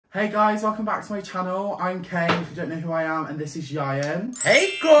Hey guys, welcome back to my channel. I'm Kane, if you don't know who I am, and this is Ieuan.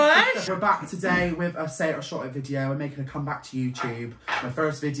 Hey guys! We're back today with a Say It or Shot It video. We're making a comeback to YouTube. My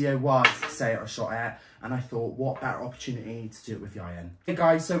first video was Say It or Shot It, and I thought, what better opportunity to do it with Ieuan. Hey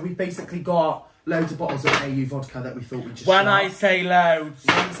guys, so we've basically got loads of bottles of AU Vodka that we thought we'd just When shot. I say loads.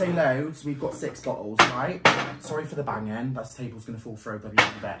 When I say loads, we've got 6 bottles, right? Sorry for the banging, that table's going to fall through bloody in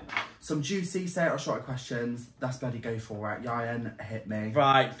a bit. Some juicy Say It or Shot It questions. Let's bloody go for it. Ieuan, hit me.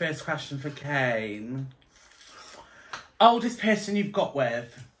 Right, first question for Kane. Oldest person you've got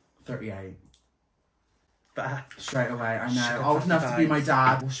with? 38. But Straight away, I know. Shut Old up, enough to be guys. my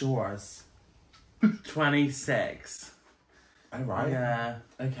dad. What's yours? 26. Oh, right. Yeah.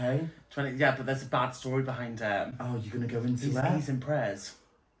 Okay. 20. Yeah, but there's a bad story behind it. Oh, you're going to go into He's in prayers.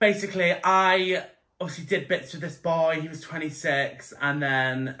 Basically, I obviously did bits with this boy. He was 26, and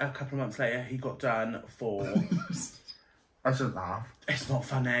then a couple of months later, he got done for... I shouldn't laugh. It's not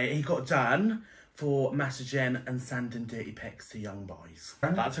funny. He got done for messaging and sending dirty pics to young boys.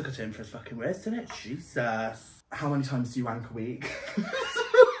 That took a turn for his fucking words, didn't it? Jesus. How many times do you wank a week?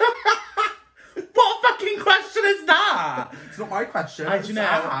 What fucking question is that? It's not my question. I do know.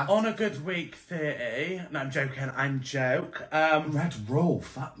 Asked. On a good week, 30. No, I'm joking. I'm joke. Red roll,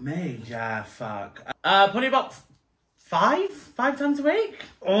 fuck me. Yeah, fuck. Probably about 5 times a week.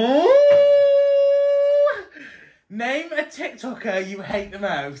 Oh! Name a TikToker you hate the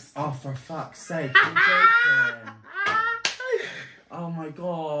most. Oh, for fuck's sake, you're joking. Oh my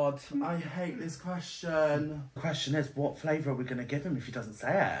god, I hate this question. The question is, what flavour are we going to give him if he doesn't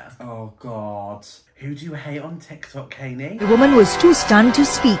say it? Oh god. Who do you hate on TikTok, Kaney? The woman was too stunned to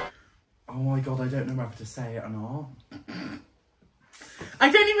speak. Oh my god, I don't know whether to say it or not.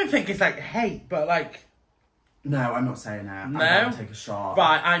 I don't even think it's like hate, but like... No, I'm not saying it. No? I'm going to take a shot.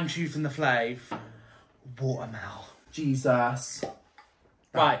 Right, I'm choosing the flav. Watermelon. Jesus.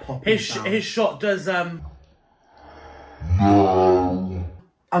 Right, his shot does, I'm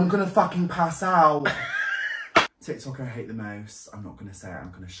gonna fucking pass out. TikToker I hate the most. I'm not gonna say it,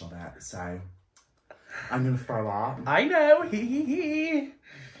 I'm gonna shot it. So, I'm gonna throw up. I know,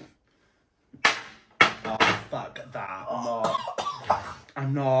 Oh, fuck that.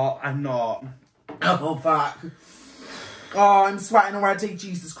 I'm not. Oh, fuck. Oh, I'm sweating already,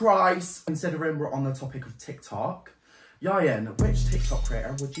 Jesus Christ. Considering we're on the topic of TikTok, Ieuan, which TikTok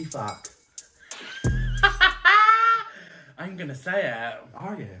creator would you fuck? I'm gonna say it.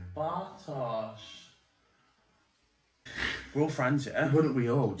 Are you? Bartosh. We're all friends, yeah? Wouldn't we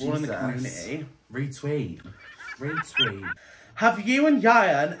all? We're all in the Jesus. community. Retweet. Retweet. Have you and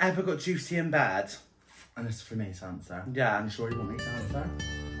Ieuan ever got juicy in bed? And it's for me to answer. Yeah. Are you sure you want me to answer?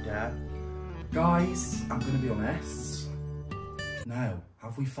 Yeah. Guys, I'm gonna be honest. No.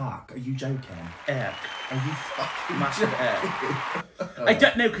 Have we fuck? Are you joking? Ick. Are you fucking Massive joking? I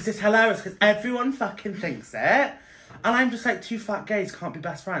don't know, because it's hilarious, because everyone fucking thinks it. And I'm just like, 2 fat gays can't be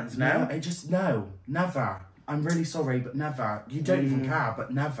best friends, no? I just, no. Never. I'm really sorry, but never. You don't even care,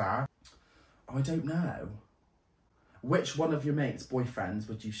 but never. Oh, I don't know. Which one of your mates' boyfriends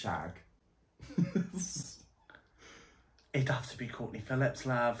would you shag? It'd have to be Courtney Phillips,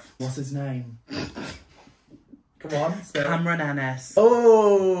 love. What's his name? Come on. Cameron Ennis.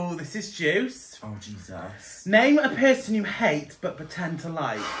 Oh, this is juice. Oh, Jesus. Name a person you hate but pretend to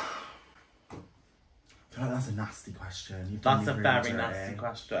like. I feel like that's a nasty question. You've done That's me a really very dirty. nasty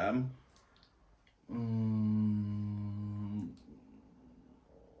question.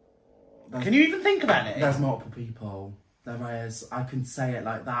 Can you even think of any? There's multiple people. There is. I can say it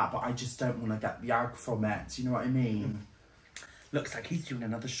like that, but I just don't want to get the ag from it. Do you know what I mean? Looks like he's doing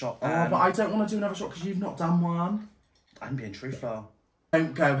another shot Oh, then. but I don't want to do another shot because you've not done one. I'm being truthful.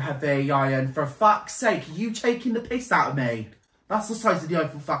 Don't go heavy, Ieuan. For fuck's sake, are you taking the piss out of me? That's the size of the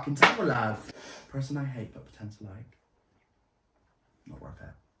Eiffel fucking Tower, love. Person I hate but pretend to like. Not worth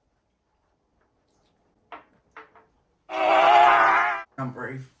it. Can't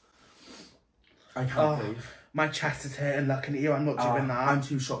breathe. I can't breathe. My chest is hurting looking at you. I'm not doing that. I'm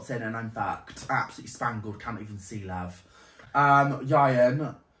 2 shots in and I'm fucked. Absolutely spangled. Can't even see, love.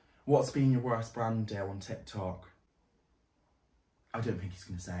 Ieuan, what's been your worst brand deal on TikTok? I don't think he's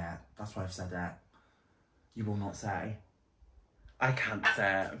going to say it. That's why I've said it. You will not say. I can't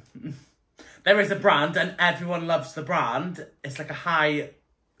say it. There is a brand and everyone loves the brand. It's like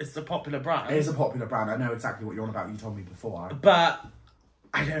it's a popular brand. It is a popular brand. I know exactly what you're on about. You told me before. But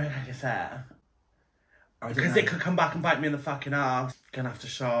I don't know how to say it. Because it could come back and bite me in the fucking ass. Gonna have to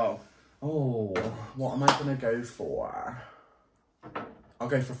show. Oh, what am I going to go for? I'll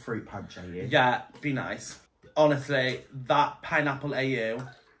go for fruit punch, AU. Yeah, be nice. Honestly, that pineapple AU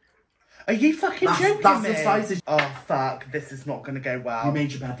Are you fucking joking That's me? the size of... Oh, fuck. This is not going to go well. You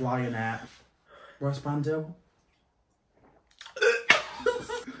made your bed, lie in it. Worst brand deal?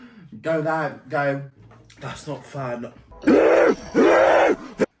 Go there, go. That's not fun.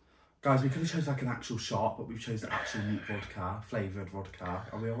 Guys, we could have chosen like an actual shot, but we've chosen actual neat vodka, flavoured vodka.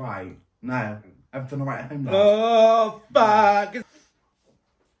 Are we alright? No. Everything alright at home now? Oh, fuck.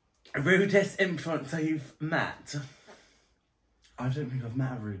 Rudest influencer you've met? I don't think I've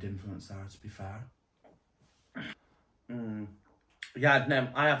met a rude influencer, to be fair. Yeah, no,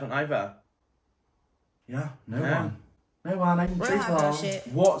 I haven't either. Yeah, no one. No one, I can We're say not having that shit.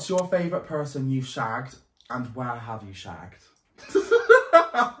 What's your favourite person you've shagged, and where have you shagged?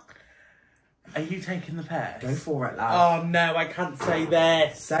 Are you taking the piss? Go for it, lad. Oh, no, I can't say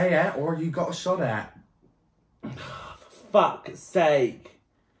this. Say it, or you got a shot at. Fuck's sake.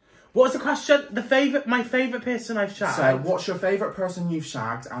 What's the question? My favourite person I've shagged. So, what's your favourite person you've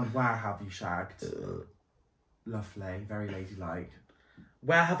shagged, and where have you shagged? Lovely, very ladylike.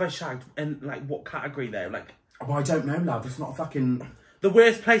 Where have I shagged? In, like, what category, though? Like... Well, I don't know, love. It's not a fucking... The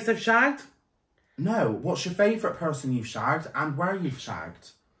worst place I've shagged? No, what's your favourite person you've shagged, and where you've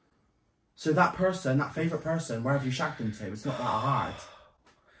shagged? So that person, that favourite person, where have you shagged them to? It's not that hard.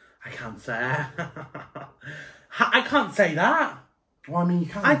 I can't say. I can't say that. Well, I mean, you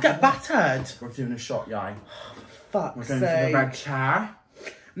can. I'd get battered. We're doing a shot, yay. Fuck's We're going sake. for the red chair.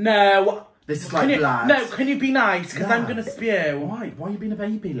 No. This is like blood. No, can you be nice? Because I'm Yeah. going to spew. Why? Why are you being a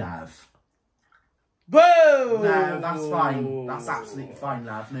baby, love? Whoa! No, that's fine. That's absolutely fine,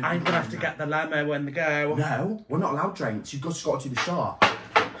 love. No, I'm going to have to get the limo and the go. No, we're not allowed drinks. You've just got to do the shot.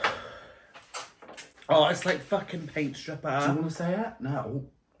 Oh, it's like fucking paint stripper. Do you want to say it? No.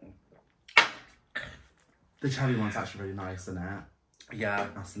 The cherry one's actually really nice, isn't it? Yeah.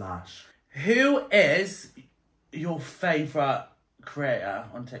 That's lush. Who is your favourite creator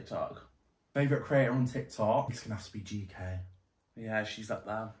on TikTok? Favourite creator on TikTok? It's going to have to be GK. Yeah, she's up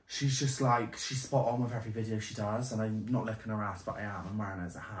there. She's just like, she's spot on with every video she does. And I'm not licking her ass, but I am. I'm wearing her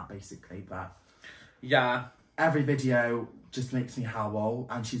as a hat, basically. But Yeah. every video just makes me howl.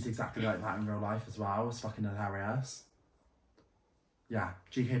 And she's exactly like that in real life as well. It's fucking hilarious. Yeah,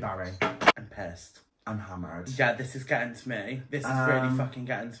 GK Barry. I'm pissed. I'm hammered. Yeah, this is getting to me. This is really fucking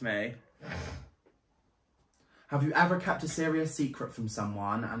getting to me. Have you ever kept a serious secret from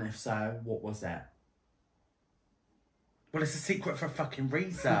someone? And if so, what was it? Well, it's a secret for a fucking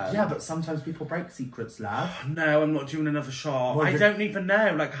reason. Yeah, but sometimes people break secrets, love. No, I'm not doing another shot. Well, I don't even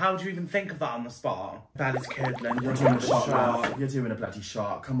know. Like, how do you even think of that on the spot? Belly's curdling. You're doing a shot, love. You're doing a bloody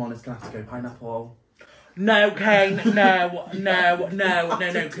shot. Come on, it's going to have to go pineapple. No, Kane. No.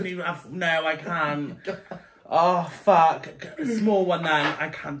 Can you have... No, I can't. Oh, fuck. A small one then. I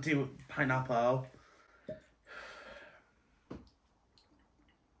can't do pineapple.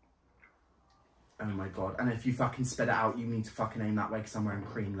 Oh my god. And if you fucking spit it out, you need to fucking aim that way because I'm wearing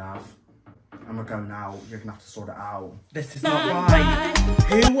cream, love. And we're going out. You're going to have to sort it out. This is not right.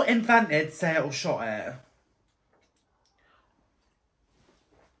 Who invented say it or shot it?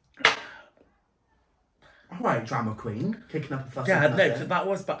 Alright, drama queen. Kicking up a fuss. Yeah, with no, nothing. that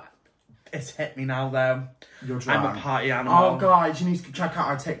was... But it's hit me now, though. You're drunk. I'm a party animal. Oh, guys, you need to check out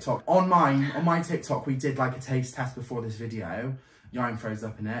our TikTok. On my TikTok, we did like a taste test before this video. Ieuan throws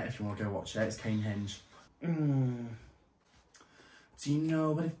up in it if you want to go watch it. It's Kane Hinge. Do you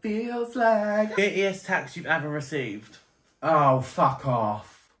know what it feels like? Dirtiest text you've ever received? Oh, fuck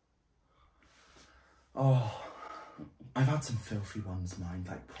off. Oh, I've had some filthy ones, mind,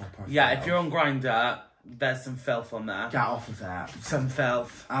 like proper Yeah, filth. if you're on Grindr, there's some filth on there. Get off of it. Some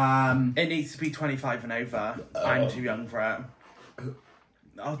filth. It needs to be 25 and over. I'm too young for it.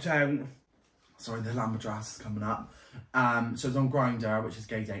 Oh, don't. Sorry, the Lamborghini is coming up. So it's on Grindr, which is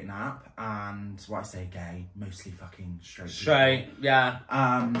gay dating app, and what I say gay, mostly fucking straight. Straight, yeah.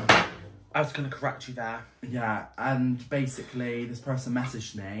 I was going to correct you there. Yeah, and basically this person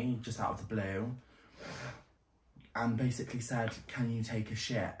messaged me just out of the blue and basically said, can you take a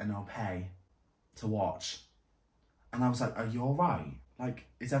shit and I'll pay to watch? And I was like, are you alright? Like,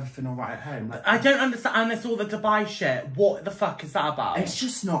 is everything alright at home? Like, I don't understand, and it's all the Dubai shit. What the fuck is that about? it's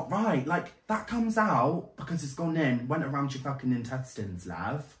just not right. Like, that comes out because it's gone in, went around your fucking intestines,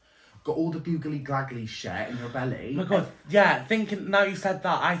 love. Got all the googly glaggly shit in your belly. Oh my god, yeah, thinking, now you said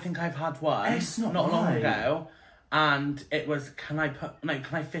that, I think I've had one. It's not long right. ago. And it was, can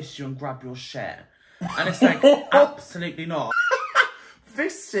I fist you and grab your shit? And it's like, absolutely not.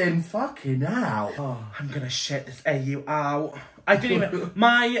 Fisting fucking out. Oh. I'm gonna shit this AU out. I didn't even,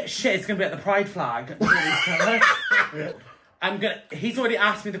 my shit is gonna be at the pride flag. He's already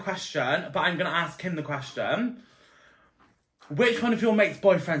asked me the question, but I'm gonna ask him the question. Which one of your mates'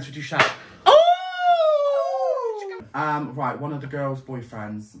 boyfriends would you shag? Right, one of the girls'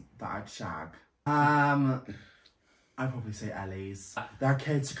 boyfriends that I'd shag. I'd probably say Ellie's. Their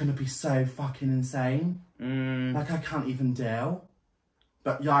kids are gonna be so fucking insane. Like, I can't even deal.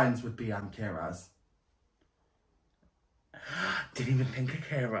 But Ieuans would be Kira's. Didn't even think of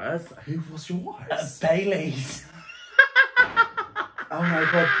Kira's. Who was yours? Bailey's. Oh my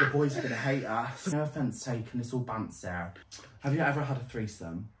god, the boys are gonna hate us. No offence taken, it's all banter. Have you ever had a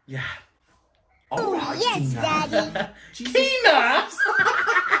threesome? Yeah. Oh, right, yes, Daddy. Keena!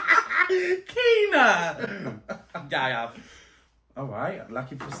 Keena! Yeah, I have. Alright,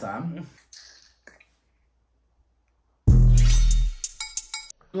 lucky for some.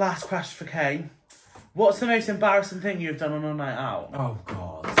 Last question for Kane. What's the most embarrassing thing you've done on a night out? Oh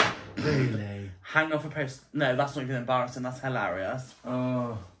god, really? Hang off a post. No, that's not even embarrassing, that's hilarious.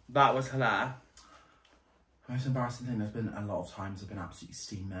 Oh. That was hilarious. Most embarrassing thing, there's been a lot of times I've been absolutely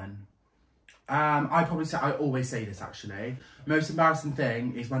steaming. I always say this actually. Most embarrassing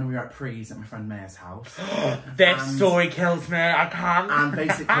thing is when we were at Pre's at my friend Maya's house. This story kills me, I can't. And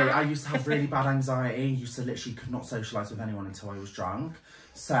basically, I used to have really bad anxiety. Used to literally could not socialise with anyone until I was drunk.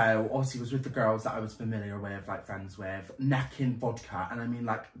 So obviously was with the girls that I was familiar with, like friends with, necking vodka. And I mean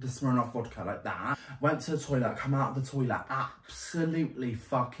like the Smirnoff vodka like that. Went to the toilet, come out of the toilet, absolutely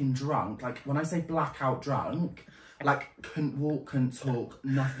fucking drunk. Like when I say blackout drunk, like couldn't walk, couldn't talk,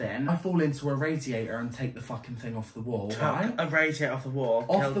 nothing. I fall into a radiator and take the fucking thing off the wall, right? A radiator off the wall.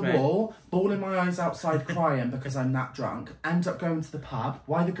 Off the wall, bawling my eyes outside crying because I'm that drunk. End up going to the pub.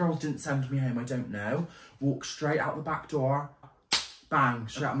 Why the girls didn't send me home, I don't know. Walk straight out the back door. Bang,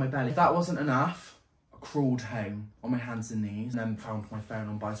 straight out my belly. If that wasn't enough, I crawled home on my hands and knees and then found my phone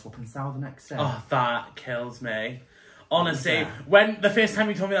on Buy, Swap and Sell the next day. Oh, that kills me. Honestly, when the first time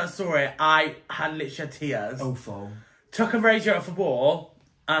you told me that story, I had literally tears. Awful. Took a radiator off the wall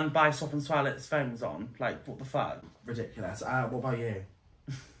and Buy, Swap and Sell, its phone was on. Like, what the fuck? Ridiculous. What about you?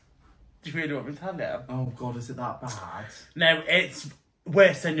 Do you really want me to tell you? Oh God, is it that bad? No, it's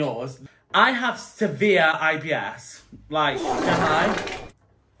worse than yours. I have severe IBS. Like, don't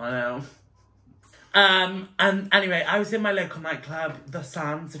I know. And anyway, I was in my local nightclub, The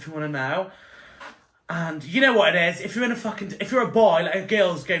Sands, if you want to know. And you know what it is, if you're a boy, like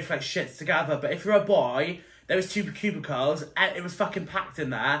girls go for like shits together, but if you're a boy, there was 2 cubicles, and it was fucking packed in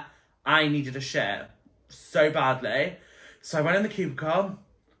there. I needed a shit so badly. So I went in the cubicle,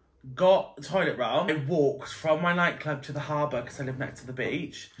 got a toilet roll. I walked from my nightclub to the harbour because I live next to the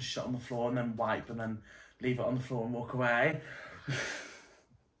beach. Just shit on the floor and then wipe and then leave it on the floor and walk away.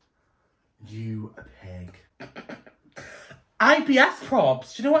 You a pig. IBS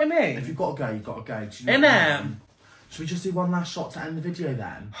probs, do you know what I mean? If you've got to go, you've got to go. Do you know what I mean? Should we just do one last shot to end the video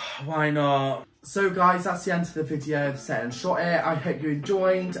then? Why not? So guys, that's the end of the video. Set and shot it. I hope you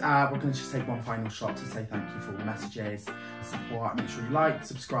enjoyed. We're going to just take one final shot to say thank you for all the messages, support. Make sure you like,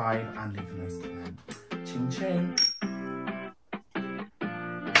 subscribe and leave a nice comment. Ching ching.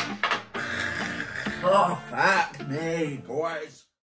 Oh, fuck me, boys.